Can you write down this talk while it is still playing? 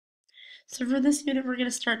So for this unit, we're going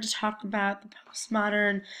to start to talk about the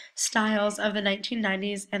postmodern styles of the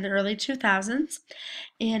 1990s and the early 2000s.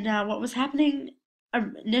 And what was happening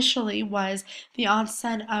initially was the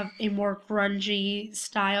onset of a more grungy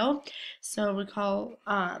style. So we call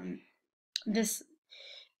this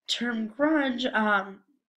term grunge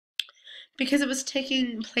because it was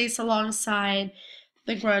taking place alongside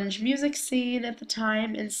the grunge music scene at the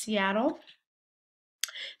time in Seattle.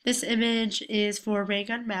 This image is for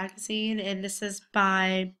Raygun Magazine, and this is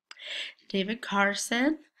by David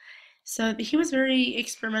Carson. So he was very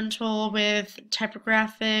experimental with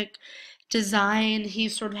typographic design. He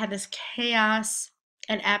sort of had this chaos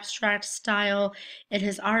and abstract style in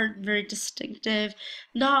his art, very distinctive.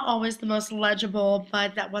 Not always the most legible,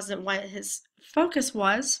 but that wasn't what his focus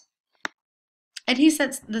was. And he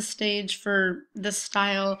sets the stage for the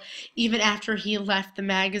style even after he left the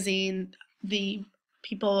magazine. The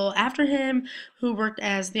people after him who worked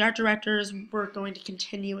as the art directors were going to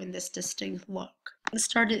continue in this distinct look. It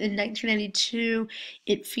started in 1992.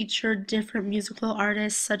 It featured different musical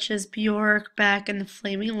artists such as Bjork, Beck, and the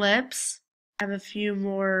Flaming Lips. I have a few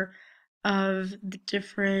more of the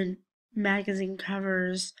different magazine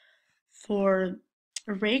covers for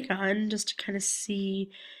Raygun just to kind of see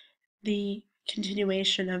the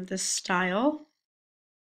continuation of this style.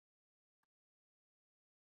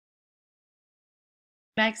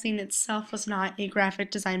 The magazine itself was not a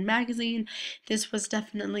graphic design magazine. This was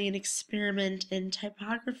definitely an experiment in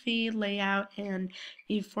typography, layout, and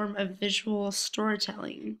a form of visual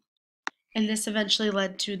storytelling. And this eventually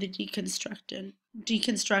led to the deconstruction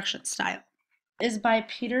style. It is by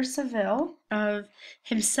Peter Saville, of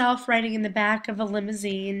himself riding in the back of a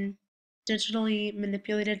limousine, digitally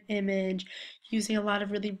manipulated image using a lot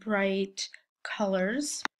of really bright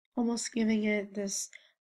colors, almost giving it this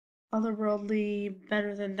otherworldly,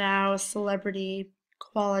 better than thou celebrity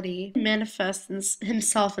quality. He manifests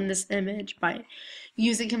himself in this image by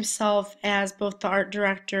using himself as both the art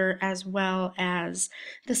director as well as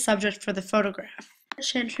the subject for the photograph.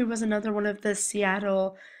 Chantry was another one of the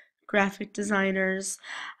Seattle graphic designers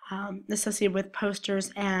associated with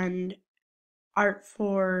posters and art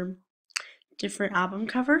for different album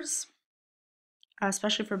covers,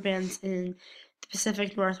 especially for bands in the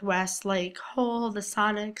Pacific Northwest like Hole, the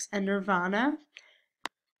Sonics, and Nirvana.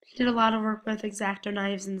 He did a lot of work with X-Acto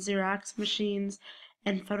knives and Xerox machines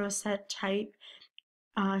and photoset type.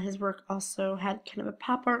 His work also had kind of a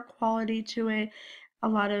pop art quality to it, a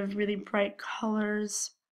lot of really bright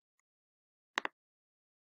colors.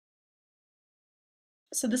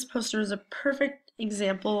 So this poster is a perfect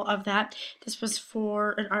example of that. This was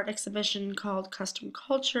for an art exhibition called Custom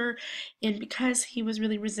Culture, and because he was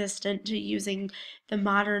really resistant to using the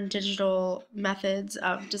modern digital methods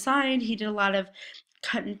of design, he did a lot of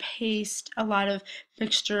cut and paste, a lot of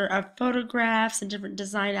mixture of photographs and different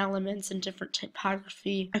design elements and different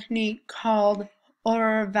typography technique called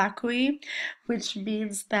ora vacui, which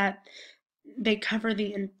means that the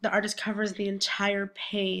artist covers the entire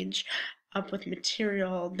page up with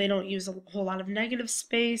material. They don't use a whole lot of negative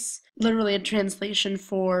space. Literally a translation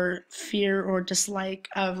for fear or dislike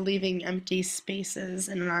of leaving empty spaces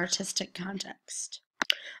in an artistic context.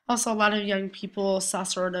 Also, a lot of young people saw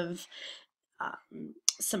sort of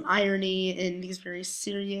some irony in these very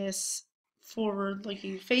serious,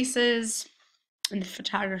 forward-looking faces in the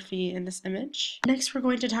photography in this image. Next, we're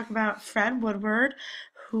going to talk about Fred Woodward,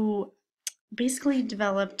 who basically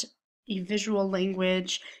developed a visual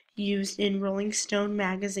language used in Rolling Stone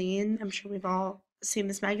magazine. I'm sure we've all seen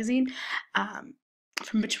this magazine.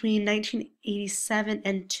 From between 1987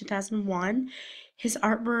 and 2001. His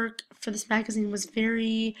artwork for this magazine was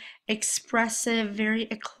very expressive, very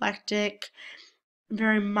eclectic,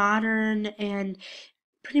 very modern, and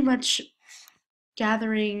pretty much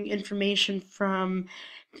gathering information from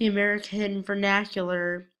the American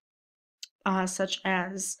vernacular, such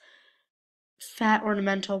as fat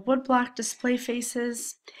ornamental woodblock display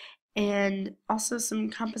faces, and also some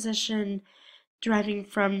composition deriving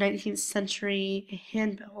from 19th century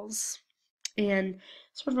handbills and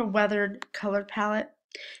sort of a weathered color palette.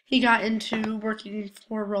 He got into working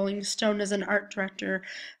for Rolling Stone as an art director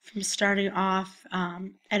from starting off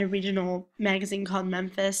at a regional magazine called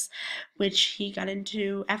Memphis, which he got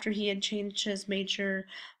into after he had changed his major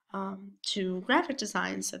to graphic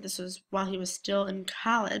design. So this was while he was still in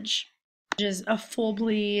college. Which is a full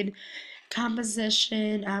bleed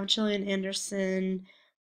composition. Gillian Anderson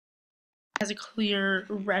has a clear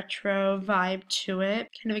retro vibe to it,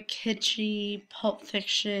 kind of a kitschy Pulp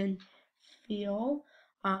Fiction feel.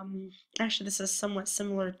 Actually, this is somewhat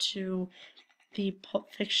similar to the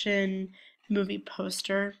Pulp Fiction movie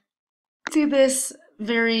poster. See this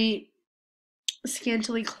very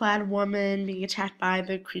scantily clad woman being attacked by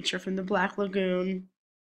the creature from the Black Lagoon.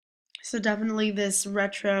 So definitely this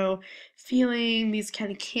retro feeling, these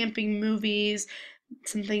kind of camping movies,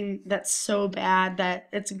 something that's so bad that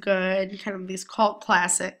it's good, kind of these cult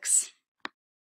classics.